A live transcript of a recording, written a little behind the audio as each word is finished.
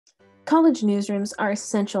College newsrooms are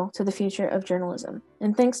essential to the future of journalism,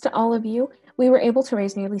 and thanks to all of you, we were able to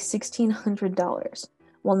raise nearly $1,600.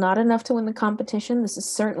 While not enough to win the competition, this is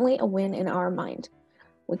certainly a win in our mind.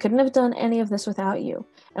 We couldn't have done any of this without you,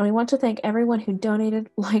 and we want to thank everyone who donated,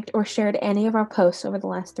 liked, or shared any of our posts over the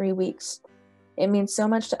last 3 weeks. It means so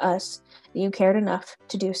much to us that you cared enough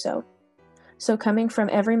to do so. So coming from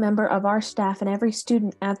every member of our staff and every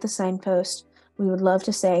student at the Signpost, we would love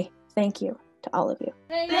to say thank you to all of you.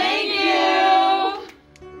 Thank you!